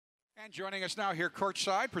And joining us now here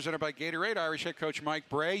courtside, presented by Gatorade, Irish head coach Mike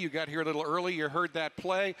Brey. You got here a little early. You heard that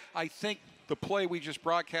play. I think the play we just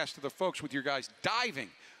broadcast to the folks with your guys diving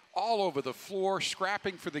all over the floor,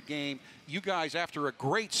 scrapping for the game. You guys, after a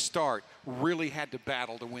great start, really had to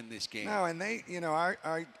battle to win this game. No, and they,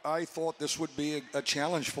 I thought this would be a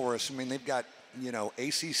challenge for us. I mean, they've got,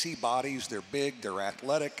 ACC bodies. They're big. They're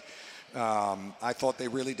athletic. I thought they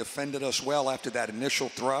really defended us well after that initial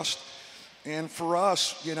thrust. And for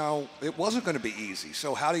us, it wasn't going to be easy.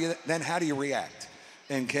 So how do you react?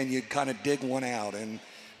 And can you kind of dig one out? And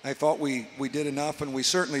I thought we did enough, and we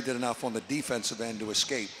certainly did enough on the defensive end to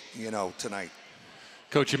escape, tonight.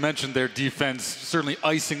 Coach, you mentioned their defense certainly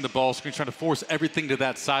icing the ball screen, trying to force everything to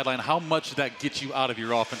that sideline. How much did that get you out of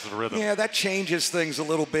your offensive rhythm? Yeah, that changes things a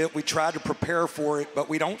little bit. We tried to prepare for it, but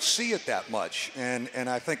we don't see it that much. And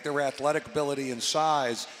I think their athletic ability and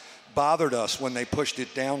size bothered us when they pushed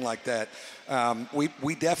it down like that.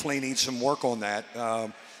 We definitely need some work on that.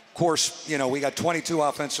 Of course, we got 22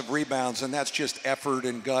 offensive rebounds, and that's just effort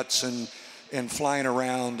and guts and flying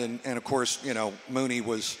around. And of course, Mooney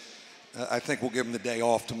was, I think we'll give him the day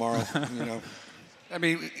off tomorrow. I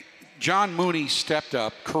mean, John Mooney stepped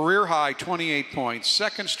up, career high 28 points,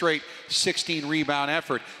 second straight 16 rebound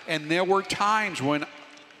effort. And there were times when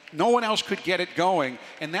no one else could get it going,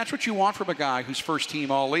 and that's what you want from a guy who's first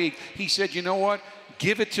team all-league. He said, you know what,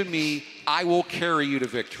 give it to me, I will carry you to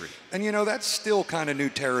victory. And that's still kind of new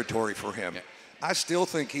territory for him. Yeah. I still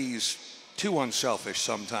think he's too unselfish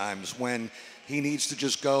sometimes when he needs to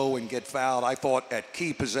just go and get fouled. I thought at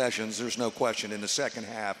key possessions, there's no question, in the second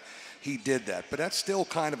half, he did that. But that's still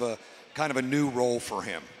kind of a new role for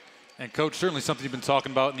him. And Coach, certainly something you've been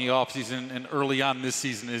talking about in the offseason and early on this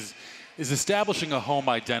season is establishing a home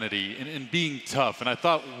identity and being tough. And I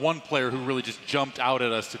thought one player who really just jumped out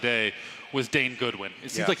at us today was Dane Goodwin.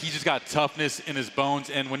 It seems like he just got toughness in his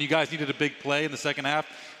bones. And when you guys needed a big play in the second half,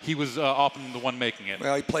 he was often the one making it.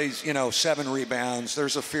 Well, he plays, 7 rebounds.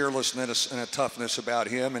 There's a fearlessness and a toughness about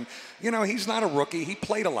him. And, he's not a rookie. He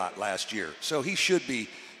played a lot last year. So he should be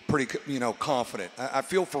pretty, confident. I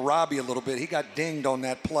feel for Robbie a little bit. He got dinged on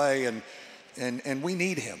that play, and we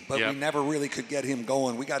need him, but we never really could get him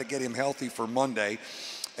going. We got to get him healthy for Monday.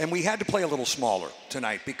 And we had to play a little smaller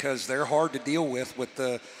tonight because they're hard to deal with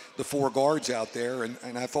the 4 guards out there.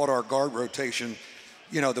 And I thought our guard rotation,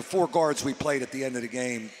 the 4 guards we played at the end of the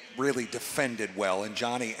game really defended well, and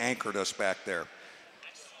Johnny anchored us back there.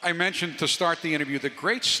 I mentioned to start the interview the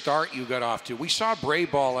great start you got off to. We saw Brey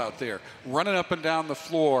ball out there, running up and down the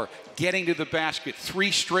floor, getting to the basket, 3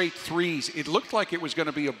 straight threes. It looked like it was going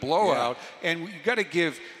to be a blowout, and you got to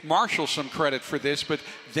give Marshall some credit for this, but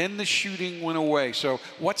then the shooting went away. So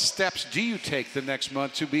what steps do you take the next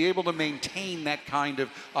month to be able to maintain that kind of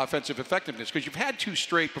offensive effectiveness? Because you've had 2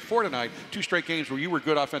 straight before tonight, 2 straight games where you were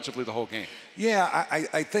good offensively the whole game. Yeah,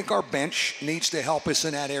 I think our bench needs to help us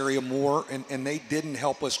in that area more, and they didn't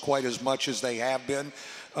help us quite as much as they have been.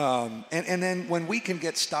 And then when we can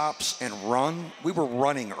get stops and run, we were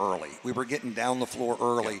running early. We were getting down the floor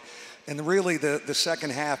early. And really the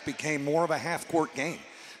second half became more of a half-court game.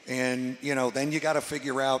 And, then you got to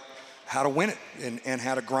figure out how to win it and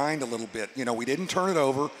how to grind a little bit. We didn't turn it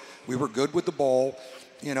over. We were good with the ball.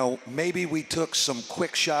 Maybe we took some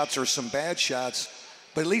quick shots or some bad shots,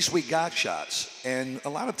 but at least we got shots. And a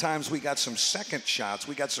lot of times we got some second shots.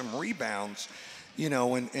 We got some rebounds.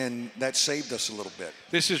 And that saved us a little bit.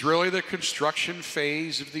 This is really the construction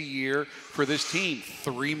phase of the year for this team.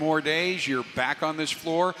 3 more days, you're back on this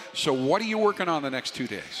floor. So what are you working on the next 2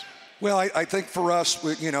 days? Well, I think for us,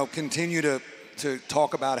 we, continue to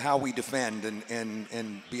talk about how we defend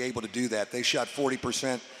and be able to do that. They shot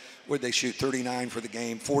 40%. Where'd they shoot? 39 for the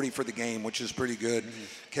game, 40 for the game, which is pretty good. Mm-hmm.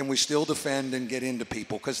 Can we still defend and get into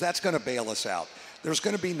people? Because that's going to bail us out. There's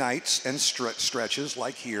going to be nights and stretches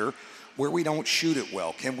like here where we don't shoot it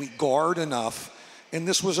well. Can we guard enough? And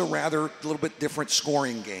this was a little bit different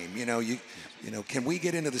scoring game. Can we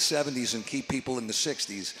get into the 70s and keep people in the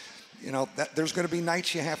 60s? There's going to be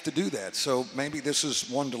nights you have to do that. So maybe this is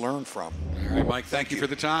one to learn from. All right, Mike, thank you for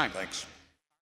the time. Thanks.